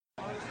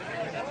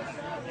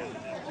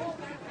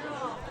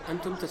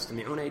أنتم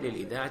تستمعون إلى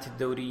الإذاعة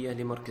الدورية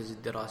لمركز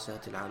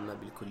الدراسات العامة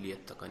بالكلية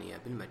التقنية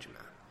بالمجمع.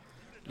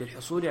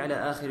 للحصول على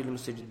آخر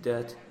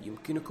المستجدات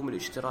يمكنكم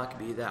الاشتراك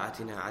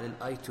بإذاعتنا على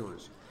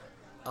الآيتونز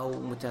أو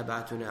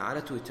متابعتنا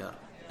على تويتر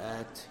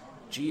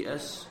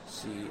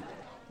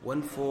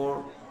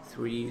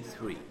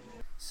 @GSC1433.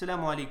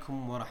 السلام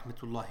عليكم ورحمة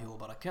الله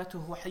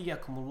وبركاته،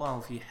 وحياكم الله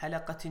في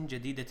حلقة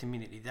جديدة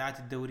من الإذاعة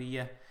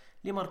الدورية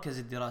لمركز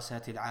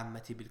الدراسات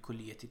العامة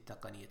بالكلية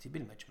التقنية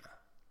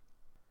بالمجمع.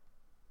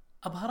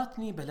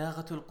 أبهرتني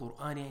بلاغة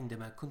القرآن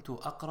عندما كنت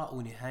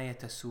أقرأ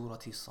نهاية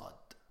سورة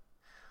صاد،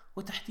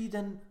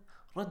 وتحديدا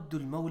رد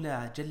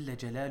المولى جل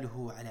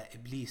جلاله على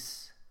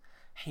إبليس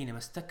حينما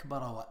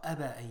استكبر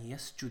وأبى أن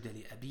يسجد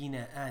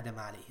لأبينا آدم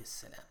عليه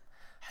السلام،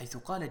 حيث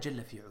قال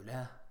جل في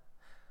علاه: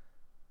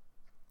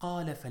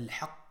 قال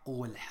فالحق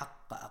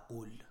والحق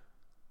أقول.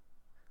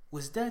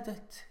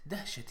 وازدادت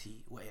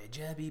دهشتي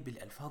وإعجابي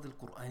بالألفاظ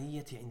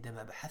القرآنية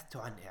عندما بحثت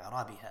عن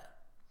إعرابها،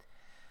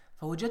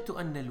 فوجدت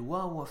أن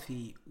الواو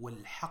في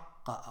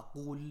والحق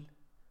أقول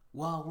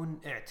واو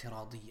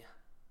اعتراضية،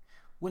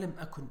 ولم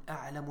أكن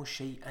أعلم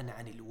شيئا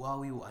عن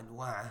الواو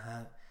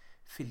وأنواعها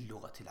في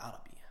اللغة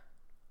العربية.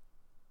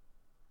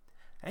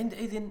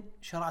 عندئذ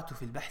شرعت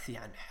في البحث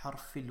عن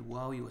حرف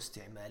الواو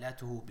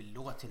واستعمالاته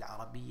باللغة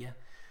العربية،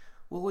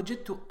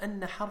 ووجدت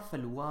أن حرف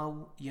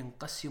الواو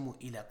ينقسم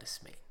إلى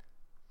قسمين: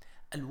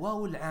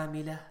 الواو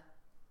العاملة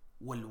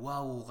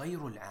والواو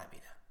غير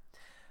العاملة.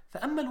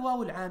 فأما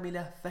الواو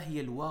العاملة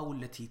فهي الواو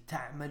التي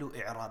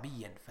تعمل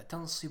إعرابيا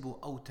فتنصب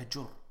أو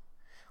تجر،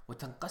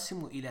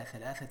 وتنقسم إلى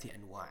 3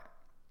 أنواع.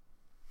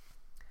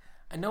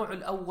 النوع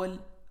الأول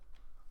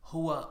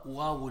هو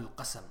واو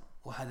القسم،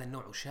 وهذا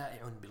النوع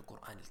شائع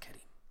بالقرآن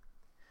الكريم.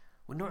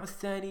 والنوع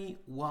الثاني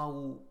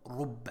واو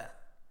رب،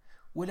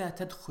 ولا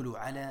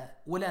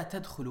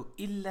تدخل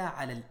إلا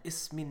على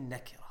الاسم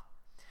النكرة،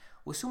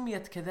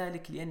 وسميت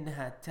كذلك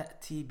لأنها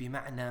تأتي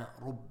بمعنى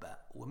رب،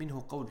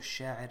 ومنه قول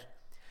الشاعر: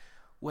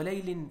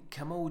 وليل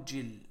كموج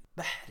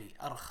البحر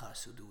أرخى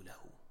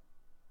سدوله،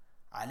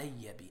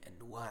 علي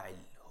بأنواع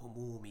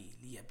الهموم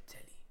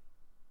ليبتلي.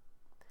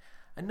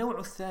 النوع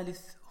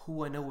الثالث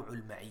هو نوع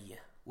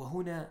المعية،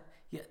 وهنا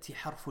يأتي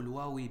حرف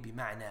الواو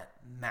بمعنى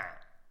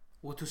مع،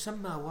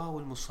 وتسمى واو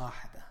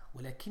المصاحبة،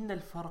 ولكن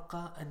الفرق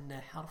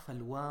أن حرف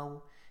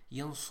الواو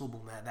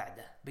ينصب ما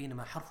بعده،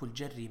 بينما حرف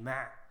الجر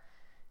مع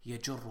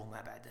يجر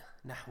ما بعده،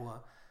 نحو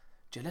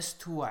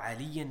جلست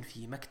عليا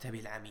في مكتب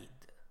العميد.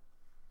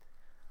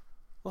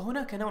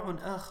 وهناك نوع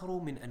آخر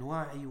من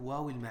أنواع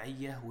واو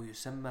المعية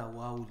ويسمى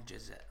واو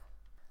الجزاء.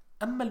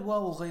 أما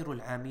الواو غير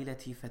العاملة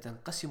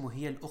فتنقسم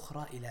هي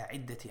الأخرى إلى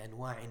عدة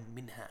أنواع،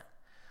 منها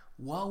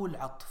واو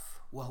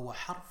العطف، وهو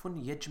حرف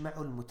يجمع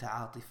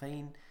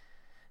المتعاطفين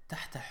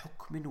تحت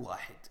حكم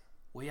واحد،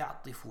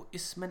 ويعطف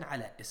اسما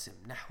على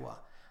اسم، نحو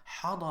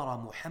حضر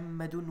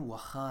محمد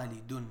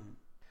وخالد.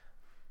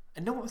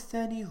 النوع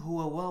الثاني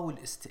هو واو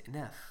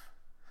الاستئناف،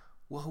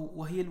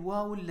 وهي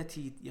الواو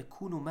التي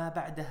يكون ما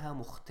بعدها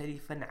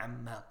مختلفا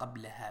عما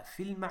قبلها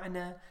في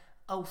المعنى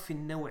أو في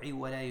النوع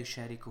ولا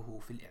يشاركه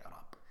في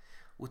الإعراب،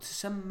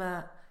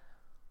 وتسمى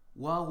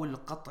واو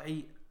القطع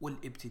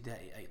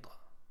والابتداء أيضا،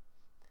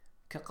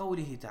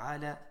 كقوله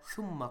تعالى: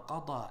 ثم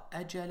قضى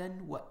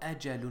أجلا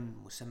وأجل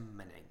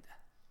مسمى عنده.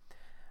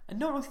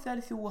 النوع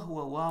الثالث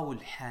وهو واو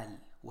الحال،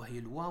 وهي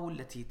الواو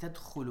التي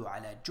تدخل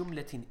على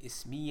جملة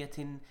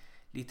اسمية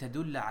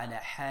لتدل على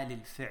حال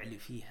الفعل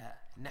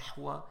فيها،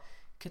 نحو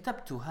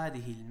كتبت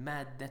هذه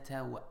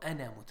المادة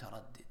وأنا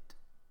متردد.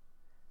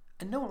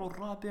 النوع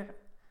الرابع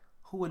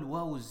هو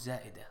الواو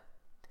الزائدة،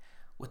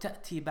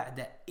 وتأتي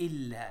بعد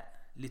إلا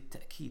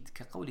للتأكيد،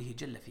 كقوله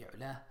جل في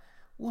علاه: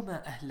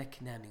 وما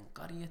أهلكنا من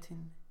قرية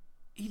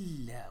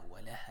إلا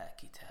ولها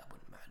كتاب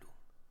معلوم.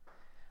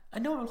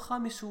 النوع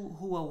الخامس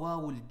هو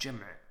واو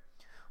الجمع،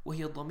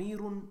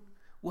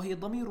 وهي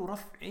ضمير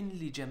رفع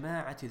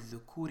لجماعة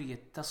الذكور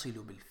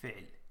يتصل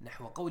بالفعل،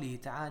 نحو قوله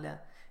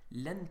تعالى: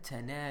 لن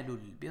تنالوا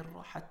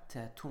البر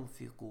حتى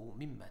تنفقوا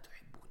مما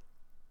تحبون.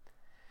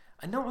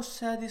 النوع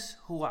السادس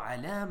هو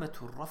علامة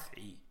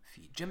الرفع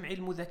في جمع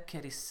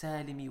المذكر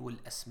السالم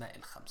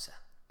والأسماء 5،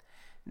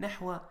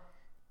 نحو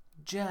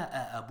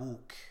جاء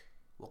أبوك،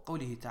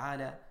 وقوله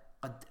تعالى: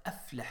 قد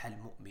أفلح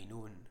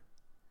المؤمنون.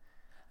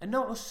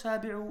 النوع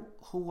السابع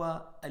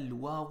هو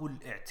الواو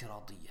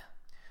الاعتراضية،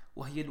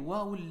 وهي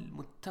الواو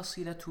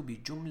المتصلة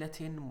بجملة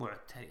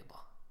معترضة،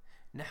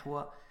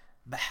 نحو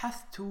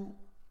بحثت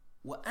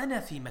وأنا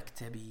في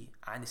مكتبي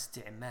عن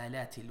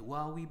استعمالات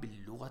الواو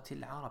باللغة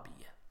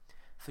العربية.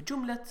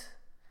 فجملة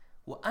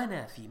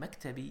وأنا في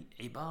مكتبي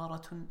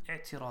عبارة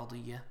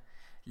اعتراضية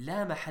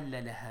لا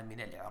محل لها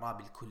من الإعراب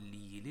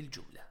الكلي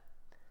للجملة.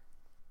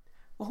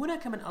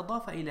 وهناك من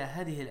أضاف إلى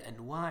هذه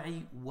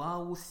الأنواع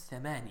واو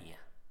 8،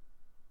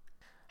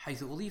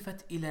 حيث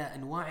أضيفت إلى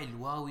أنواع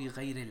الواو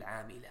غير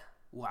العاملة،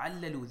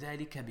 وعللوا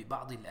ذلك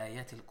ببعض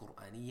الآيات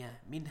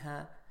القرآنية،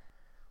 منها: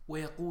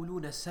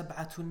 ويقولون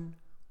 7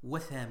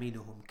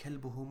 وثامنهم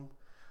كلبهم،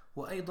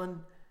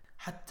 وأيضا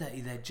حتى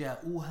إذا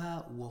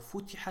جاءوها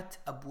وفتحت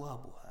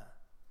أبوابها،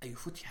 أي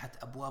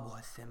فتحت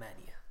أبوابها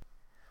 8.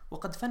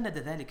 وقد فند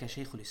ذلك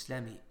شيخ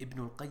الإسلام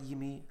ابن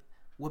القيم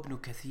وابن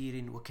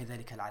كثير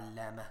وكذلك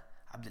العلامة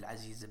عبد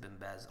العزيز بن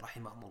باز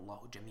رحمهم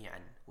الله جميعا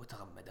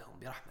وتغمدهم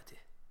برحمته.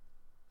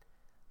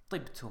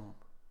 طبتم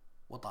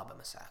وطاب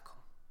مساكم.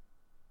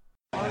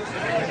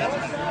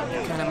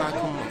 كان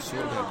معكم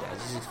منصور بن عبد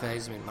العزيز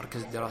الفايز من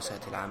مركز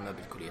الدراسات العامة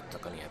بالكلية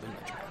التقنية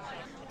بالمجمع.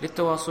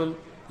 للتواصل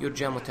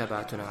يرجى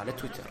متابعتنا على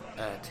تويتر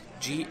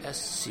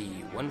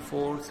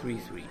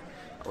 @GSC1433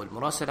 أو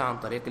المراسلة عن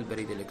طريق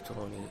البريد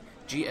الإلكتروني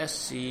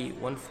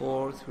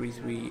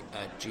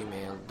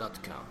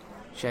gsc1433@gmail.com.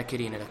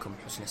 شاكرين لكم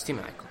حسن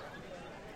استماعكم.